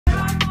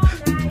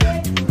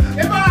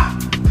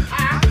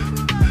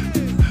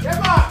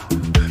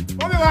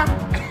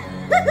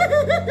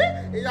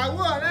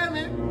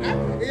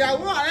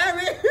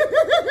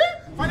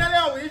Finally,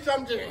 I will eat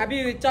something. Have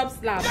you chop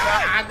slap?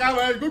 I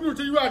can't good to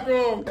see you at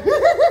home.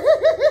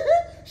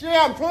 See,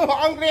 I'm so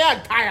hungry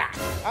and tired.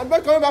 I'm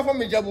not coming back from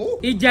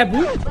Ijebu.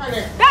 Ijebu?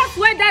 That's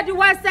where Daddy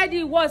was said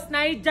he was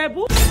now,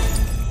 Ijebu.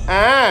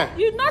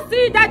 You not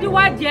see Daddy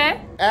was here?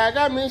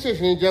 That means it's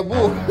in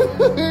Ijebu.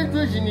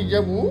 It's in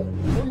Ijebu.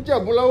 Maybe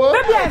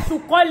I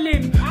should call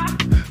him.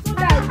 So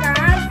that I can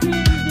ask him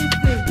this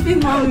thing.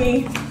 Big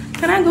mommy,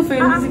 can I go for a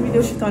music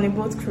video shoot on a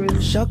boat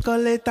cruise?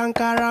 Chocolate and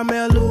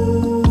caramel.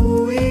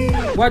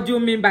 What do you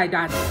mean by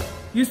that?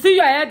 You see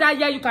your elder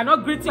here, you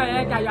cannot greet your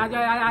elder. You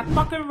are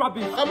talking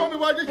rubbish. Mommy,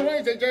 what this one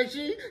is a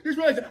Jersey. This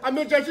one is I'm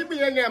a Jersey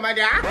billionaire, my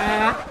dear.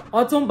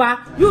 Otunba,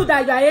 you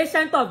that you are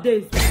ancient of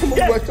days.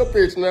 What's your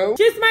face now?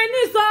 She's my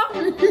niece,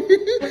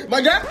 oh.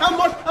 My dear, how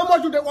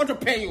much do they want to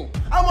pay you?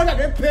 How much are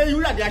they paying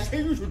you that they are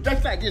saying you should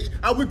dress like this?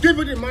 I will give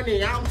you the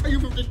money. I'll tell you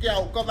 50K,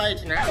 I'll cover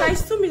it now. So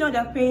it's 2 million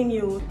they're paying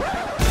you.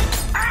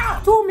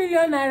 2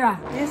 million naira.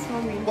 Yes,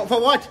 mommy.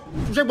 For what?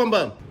 To say bum.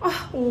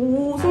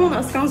 Oh, someone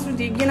has cancelled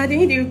it again. I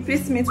didn't need a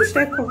replacement. Who should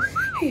I call?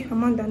 Hey,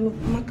 Amanda, no,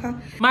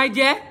 Amaka. My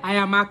dear, I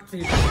am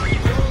active.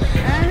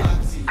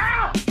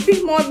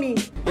 Big mommy.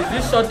 Is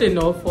this short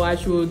enough or I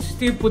should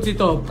still put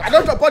it up? I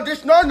don't support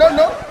this. No.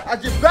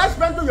 As the best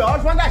friend to your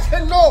husband, I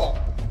say no.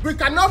 We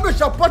cannot be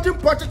supporting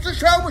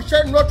politicians. We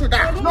say no to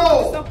that. I don't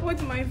want to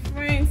support my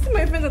friends. See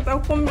my friends that are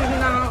coming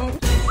now.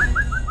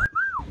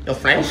 Your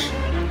friends?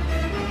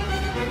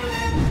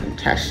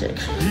 Fantastic.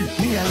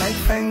 Me, I like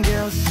fine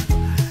girls.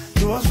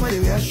 The ones where they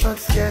wear short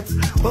skirts.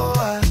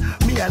 Oh,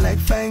 me, I like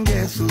fine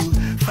girls.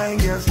 Fine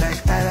girls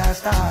like Tyler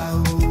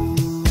Star.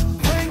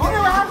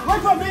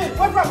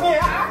 Wait for me.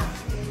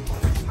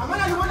 I'm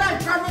not the one that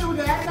is traveling with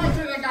the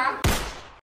airline.